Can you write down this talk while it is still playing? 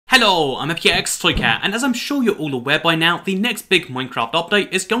Hello, I'm Toycat, and as I'm sure you're all aware by now, the next big Minecraft update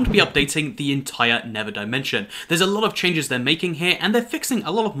is going to be updating the entire Nether dimension. There's a lot of changes they're making here, and they're fixing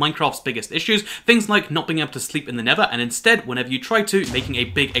a lot of Minecraft's biggest issues, things like not being able to sleep in the Nether, and instead, whenever you try to, making a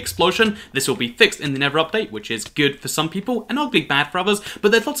big explosion. This will be fixed in the Nether update, which is good for some people, and arguably bad for others,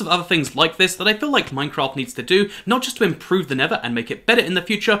 but there's lots of other things like this that I feel like Minecraft needs to do, not just to improve the Nether and make it better in the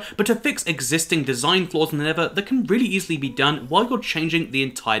future, but to fix existing design flaws in the Nether that can really easily be done while you're changing the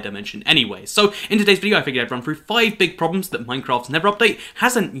entire dimension anyway. So in today's video I figured I'd run through 5 big problems that Minecraft's Nether update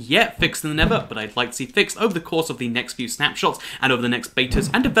hasn't yet fixed in the Nether, but I'd like to see fixed over the course of the next few snapshots and over the next betas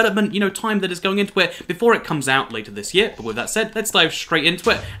and development, time that is going into it before it comes out later this year. But with that said, let's dive straight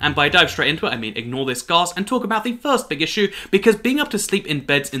into it, and by dive straight into it I mean ignore this gas and talk about the first big issue, because being able to sleep in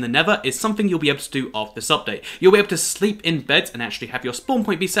beds in the Nether is something you'll be able to do after this update. You'll be able to sleep in beds and actually have your spawn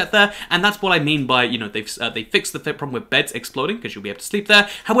point be set there, and that's what I mean by, they fixed the problem with beds exploding, because you'll be able to sleep there.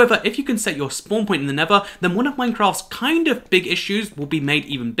 However, if you can set your spawn point in the Nether, then one of Minecraft's kind of big issues will be made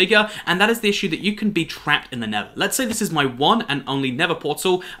even bigger, and that is the issue that you can be trapped in the Nether. Let's say this is my one and only Nether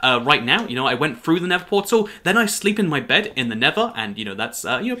portal right now. I went through the Nether portal, then I sleep in my bed in the Nether, and that's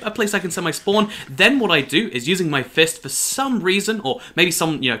a place I can set my spawn. Then what I do is, using my fist for some reason, or maybe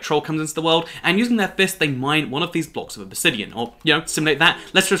some troll comes into the world, and using their fist they mine one of these blocks of obsidian, or simulate that.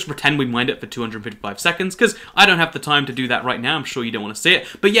 Let's just pretend we mined it for 255 seconds, because I don't have the time to do that right now. I'm sure you don't want to see it,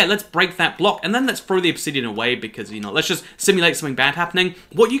 but yeah, let's break that block, and then let's throw the obsidian away, because let's just simulate something bad happening.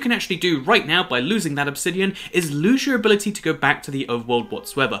 What you can actually do right now by losing that obsidian is lose your ability to go back to the overworld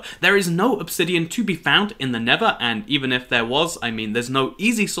whatsoever. There is no obsidian to be found in the Nether, and even if there was, I mean, there's no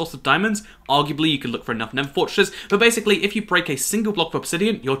easy source of diamonds. Arguably, you could look for enough Nether fortresses, but basically, if you break a single block of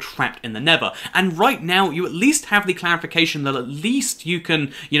obsidian, you're trapped in the Nether. And right now, you at least have the clarification that at least you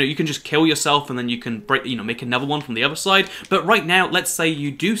can, you can just kill yourself, and then you can break, make another one from the other side. But right now, let's say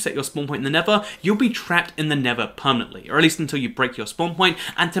you do set your spawn point in the Nether, you'll be trapped in the Nether permanently, or at least until you break your spawn point.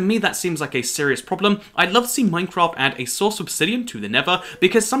 And to me, that seems like a serious problem. I'd love to see Minecraft add a source of obsidian to the Nether,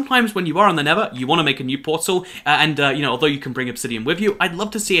 because sometimes when you are on the Nether, you want to make a new portal, and although you can bring obsidian with you, I'd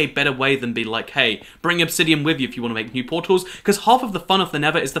love to see a better way than be like, hey, bring obsidian with you if you want to make new portals, because half of the fun of the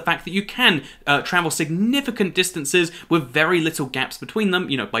Nether is the fact that you can travel significant distances with very little gaps between them,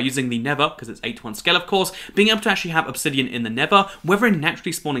 by using the Nether, because it's 8:1 scale of course. Being able to actually have obsidian in the Nether, whether in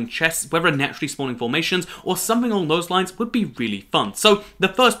naturally spawning chests, whether in naturally spawning formations, or something along those lines, would be really fun. So the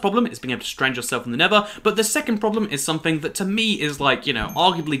first problem is being able to strand yourself in the Nether, but the second problem is something that to me is like,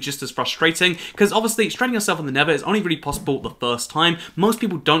 arguably just as frustrating, because obviously stranding yourself in the Nether is only really possible the first time. Most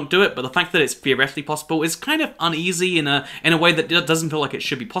people don't do it, but the fact that it's theoretically possible is kind of uneasy in a way that doesn't feel like it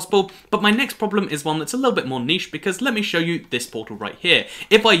should be possible. But my next problem is one that's a little bit more niche, because let me show you this portal right here.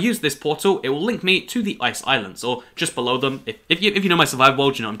 If I use this portal, it will link me to the ice islands, or just below them. If you know my survival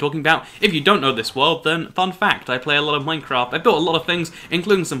world, you know what I'm talking about. If you don't know this world, then fun fact, I play a lot of Minecraft. I've built a lot of things,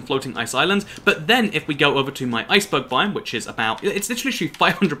 including some floating ice islands. But then if we go over to my iceberg biome, which is about, it's literally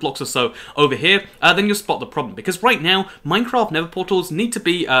 500 blocks or so over here, then you'll spot the problem. Because right now, Minecraft Nether portals need to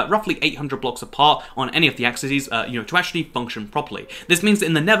be roughly 800 blocks apart on any of the axes, to actually function properly. This means that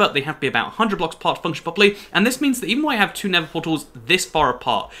in the Nether, they have to be about 100 blocks apart to function properly, and this means that even though I have 2 Nether portals this far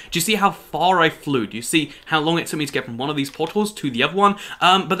apart, do you see how far I flew? Do you see how long it took me to get from one of these portals to the other one?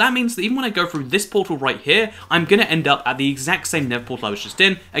 But that means that even when I go through this portal right here, I'm going to end up at the exact same Nether portal I was just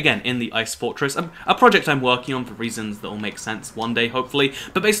in, again, in the Ice Fortress, a project I'm working on for reasons that will make sense one day, hopefully.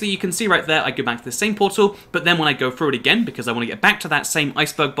 But basically, you can see right there, I go back to the same portal, but then when I go through it again, because I want to get back to that same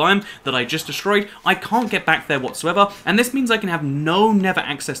iceberg biome that I just destroyed, I can't get back there whatsoever, and this means I can have no Nether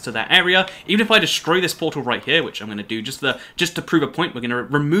access to that area. Even if I destroy this portal right here, which I'm going to do just to prove a point, we're going to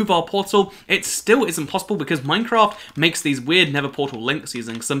remove our portal, it still isn't possible, because Minecraft makes these weird Nether portal links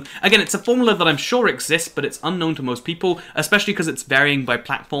using some, again, it's a formula that I'm sure exists, but it's unknown to most people, especially because it's varying by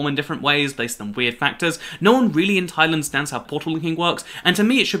platform in different ways based on weird factors. No one really in Thailand understands how portal linking works, and to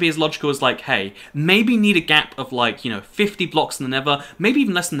me it should be as logical as like, hey, maybe need a gap of like, 50 blocks in the Nether, maybe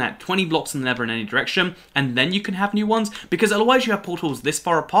even less than that, 20 blocks in the Nether in any direction, and then you can have new ones, because otherwise you have portals this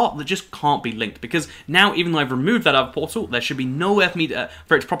far apart that just can't be linked, because now, even though I've removed that other portal, there should be nowhere for me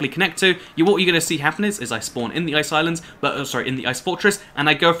for it to properly connect to. What you're going to see happen is I spawn in the ice islands, but in the ice fortress, and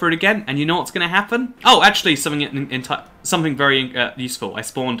I go through it again, and you know what's going to happen? Oh, actually, something something very useful. I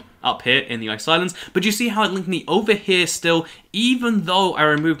spawned up here in the Ice Islands, but you see how it linked me over here still, even though I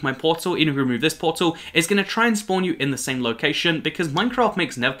removed my portal, even if we remove this portal, it's going to try and spawn you in the same location, because Minecraft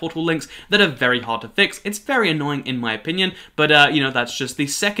makes Nether portal links that are very hard to fix. It's very annoying in my opinion, but you know, that's just the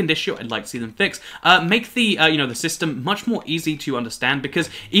second issue I'd like to see them fix. Make the, you know, the system much more easy to understand,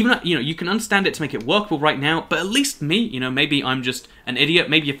 because even, you know, you can understand it to make it workable right now, but at least me, you know, maybe I'm just an idiot,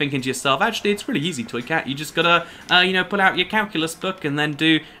 maybe you're thinking to yourself, actually, it's really easy, Toy Cat, you just gotta, you know, pull out your calculus book and then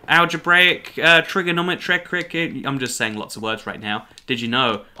do algebraic, trigonometric, I'm just saying lots of words right now. Did you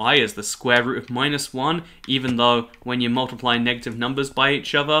know I is the square root of -1, even though when you multiply negative numbers by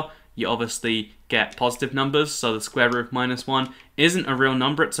each other, you obviously get positive numbers, so the square root of -1 isn't a real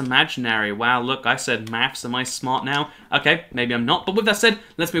number, it's imaginary. Wow, look, I said maths, am I smart now? Okay, maybe I'm not, but with that said,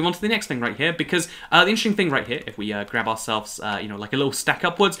 let's move on to the next thing right here, because the interesting thing right here, if we grab ourselves, you know, like a little stack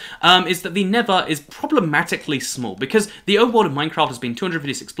upwards, is that the Nether is problematically small, because the overworld of Minecraft has been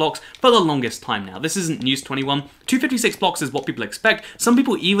 256 blocks for the longest time now. This isn't News 21. 256 blocks is what people expect. Some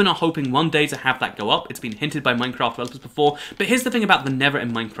people even are hoping one day to have that go up. It's been hinted by Minecraft developers before, but here's the thing about the Nether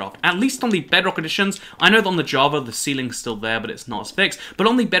in Minecraft. At least on the Bedrock editions, I know that on the Java, the ceiling's still there, but it's not as fixed, but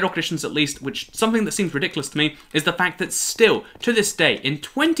on the Bedrock editions at least, which something that seems ridiculous to me, is the fact that still, to this day, in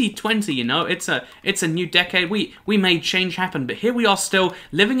 2020, you know, it's a new decade, we made change happen, but here we are still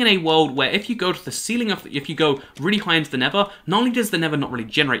living in a world where if you go to the ceiling of, if you go really high into the Nether, not only does the Nether not really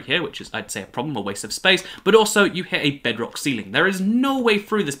generate here, which is, I'd say, a problem, a waste of space, but also you hit a Bedrock ceiling. There is no way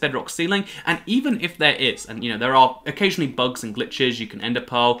through this Bedrock ceiling, and even if there is, and you know, there are occasionally bugs and glitches, you can ender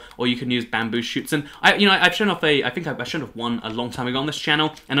pearl, or you can use bamboo shoots, and I've shown off I think I've shown off one a long time ago on this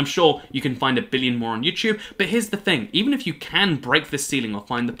channel, and I'm sure you can find a billion more on YouTube, but here's the thing, even if you can break this ceiling or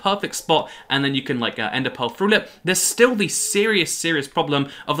find the perfect spot, and then you can like ender pearl through it, there's still the serious problem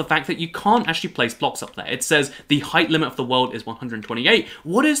of the fact that you can't actually place blocks up there. It says the height limit of the world is 128.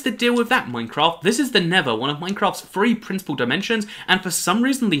 What is the deal with that, Minecraft? This is the Nether, one of Minecraft's 3 principal dimensions, and for some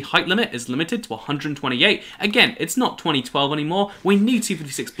reason the height limit is limited to 128. Again, it's not 2012 anymore, we need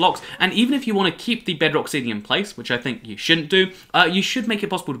 256 blocks, and even if you want to keep the Bedrock ceiling in place, which I think you shouldn't do, you should make it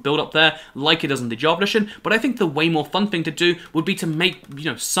possible to build up there like it does in the Java edition, but I think the way more fun thing to do would be to make, you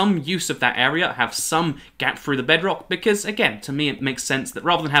know, some use of that area, have some gap through the Bedrock, because again, to me it makes sense that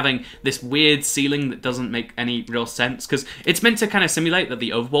rather than having this weird ceiling that doesn't make any real sense, because it's meant to kind of simulate that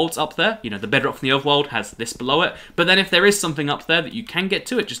the overworld's up there, you know, the Bedrock from the overworld has this below it, but then if there is something up there that you can get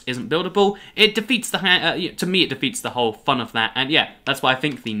to, it just isn't buildable, it defeats the, to me it defeats the whole fun of that, and yeah, that's why I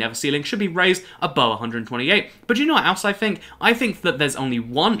think the Nether ceiling should be raised above 128. But you know what else I think? I think that there's only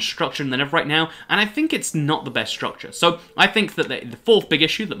one structure in the Nether right now, and I think it's not the best structure. So I think that the fourth big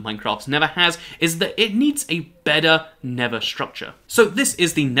issue that Minecraft's Nether has is that it needs a better Nether structure. So this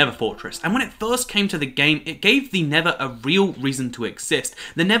is the Nether Fortress, and when it first came to the game, it gave the Nether a real reason to exist.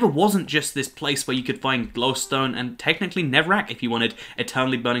 The Nether wasn't just this place where you could find glowstone and technically netherrack if you wanted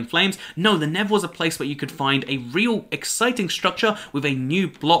eternally burning flames. No, the Nether was a place where you could find a real exciting structure with a new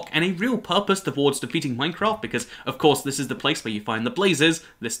block and a real purpose towards defeating Minecraft, because of course this is the place where you find the blazes,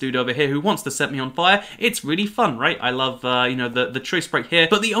 this dude over here who wants to set me on fire. It's really fun, right? I love, you know, the tree sprite here,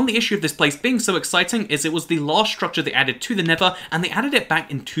 but the only issue of this place being so exciting is it was the last structure they added to the Nether, and they added it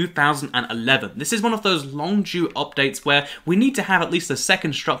back in 2011. This is one of those long due updates where we need to have at least a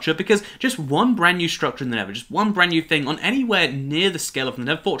second structure, because just one brand new structure in the Nether, just one brand new thing on anywhere near the scale of the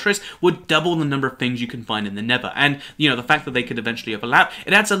Nether Fortress would double the number of things you can find in the Nether, and you know, the fact that they could eventually overlap,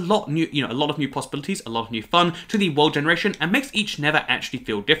 it adds a lot new, you know, a lot of new possibilities, a lot of new fun to the world generation, and makes each Nether actually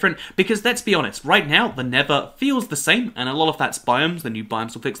feel different, because let's be honest, right now the Nether feels the same, and a lot of that's biomes. The new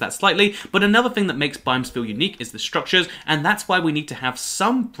biomes will fix that slightly, but another thing that makes biomes feel unique is the structures, and that's why we need to have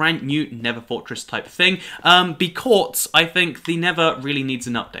some brand new Nether Fortress type thing. Because I think the Nether really needs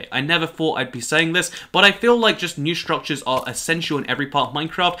an update. I never thought I'd be saying this, but I feel like just new structures are essential in every part of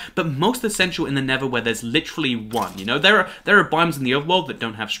Minecraft, but most essential in the Nether where there's literally one. You know, there are biomes in the overworld that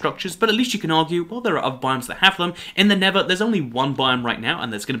don't have structures, but at least you can argue, well, there are other biomes that have them. In the Nether, there's only one biome right now,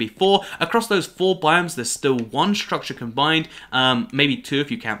 and there's going to be 4. Across those 4 biomes, there's still one structure combined, maybe 2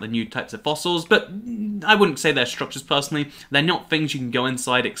 if you count the new types of fossils, but I wouldn't say they're structures personally. They're not things you can go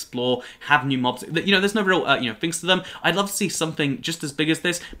inside, explore, have new mobs. You know, there's no real, you know, things to them. I'd love to see something just as big as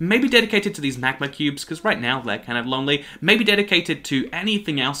this, maybe dedicated to these magma cubes, because right now they're kind of lonely. Maybe dedicated to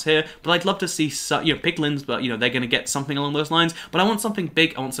anything else here, but I'd love to see, you know, piglins, but you know, they're going to get something along those lines. But I want something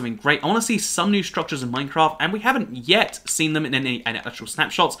big, I want something great, I want to see some new structures in Minecraft, and we haven't yet seen them in any actual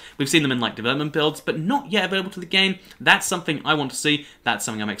snapshots. We've seen them in like development builds, but not yet available to the game. That's something I want to see. That's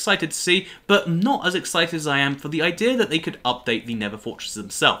something I'm excited to see, but not as excited as I am for the idea that they could update the Nether fortresses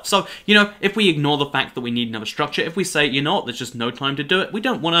themselves. So, you know, if we ignore the fact that we need another structure, if we say, you know what, there's just no time to do it, we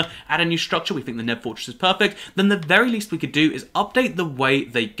don't want to add a new structure, we think the Nether fortress is perfect, then the very least we could do is update the way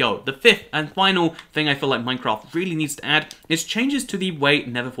they go. The fifth and final thing I feel like Minecraft really needs to add is changes to the way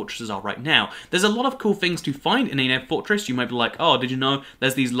Nether fortresses are right now. There's a lot of cool things to find in a Nether fortress. You might be like, oh, did you know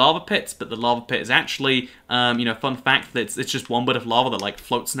there's these lava pits, but the lava pit is actually, you know, fun fact that it's just one bit of lava that like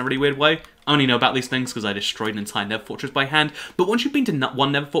floats in a really weird way. I only know about these things because I destroyed an entire Nether fortress by hand, but once you've been to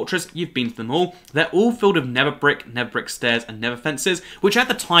one Nether fortress, you've been to them all. They're all filled with Nether brick stairs, and Nether fences, which at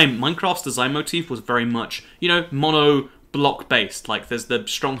the time, Minecraft's design motif was very much, you know, mono block based. Like there's the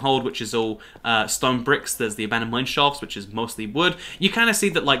stronghold, which is all stone bricks, there's the abandoned mine shafts, which is mostly wood. You kind of see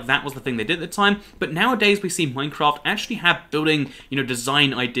that like that was the thing they did at the time, but nowadays we see Minecraft actually have building, you know,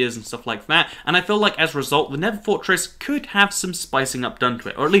 design ideas and stuff like that, and I feel like as a result the Nether fortress could have some spicing up done to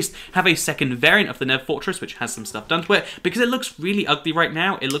it, or at least have a second variant of the Nether fortress which has some stuff done to it, because it looks really ugly right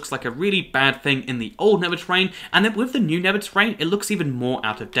now. It looks like a really bad thing in the old Nether terrain, and then with the new Nether terrain it looks even more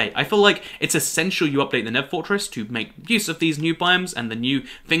out of date. I feel like it's essential you update the Nether fortress to make use of these new biomes and the new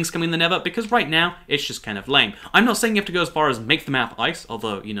things coming in the Nether, because right now it's just kind of lame. I'm not saying you have to go as far as make them out of ice,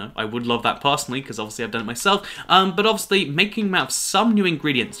 although, you know, I would love that personally because obviously I've done it myself, but obviously making them out of some new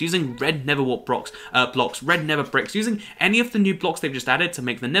ingredients, using red Nether wart blocks, red Nether bricks, using any of the new blocks they've just added to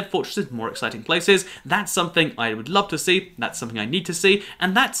make the Nether fortresses more exciting places. That's something I would love to see, that's something I need to see,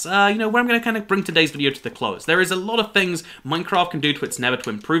 and that's, you know, where I'm going to kind of bring today's video to the close. There is a lot of things Minecraft can do to its Nether to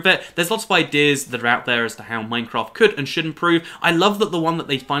improve it. There's lots of ideas that are out there as to how Minecraft could and should improve. I love that the one that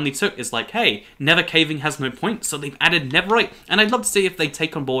they finally took is like, hey, Nether caving has no point, so they've added Netherite, and I'd love to see if they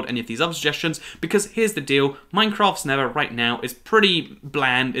take on board any of these other suggestions, because here's the deal, Minecraft's Nether right now is pretty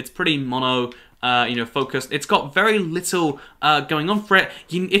bland, it's pretty mono, you know, focused. It's got very little going on for it.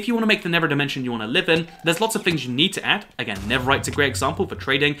 If you want to make the Nether dimension you want to live in, there's lots of things you need to add. Again, Netherite's a great example for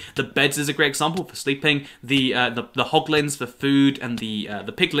trading. The beds is a great example for sleeping. The hoglins for food, and the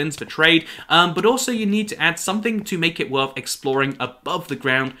piglins for trade. But also you need to add something to make it worth exploring above the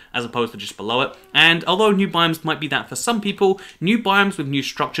ground as opposed to just below it. And although new biomes might be that for some people, new biomes with new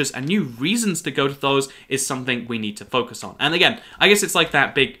structures and new reasons to go to those is something we need to focus on. And again, I guess it's like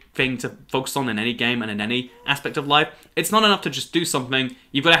that big thing to focus on in any game and in any aspect of life. It's not enough to just do something.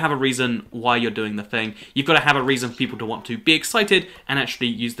 You've got to have a reason why you're doing the thing. You've got to have a reason for people to want to be excited and actually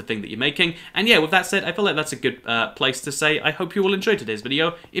use the thing that you're making. And yeah, with that said, I feel like that's a good place to say I hope you all enjoyed today's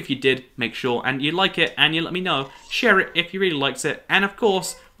video. If you did, make sure and you like it and you let me know. Share it if you really liked it. And of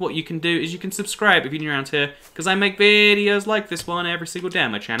course, what you can do is you can subscribe if you're new around here, because I make videos like this one every single day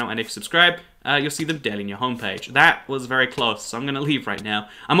on my channel, and if you subscribe, you'll see them daily on your homepage. That was very close, so I'm going to leave right now.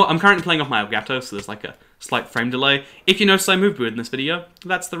 I'm currently playing off my Elgato, so there's like a slight frame delay. If you notice I moved weird in this video,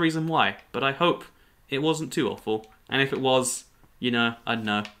 that's the reason why, but I hope it wasn't too awful, and if it was, you know, I don't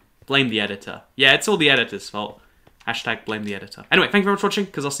know, blame the editor. Yeah, it's all the editor's fault. Hashtag blame the editor. Anyway, thank you very much for watching,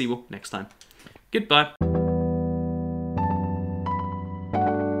 because I'll see you all next time. Goodbye.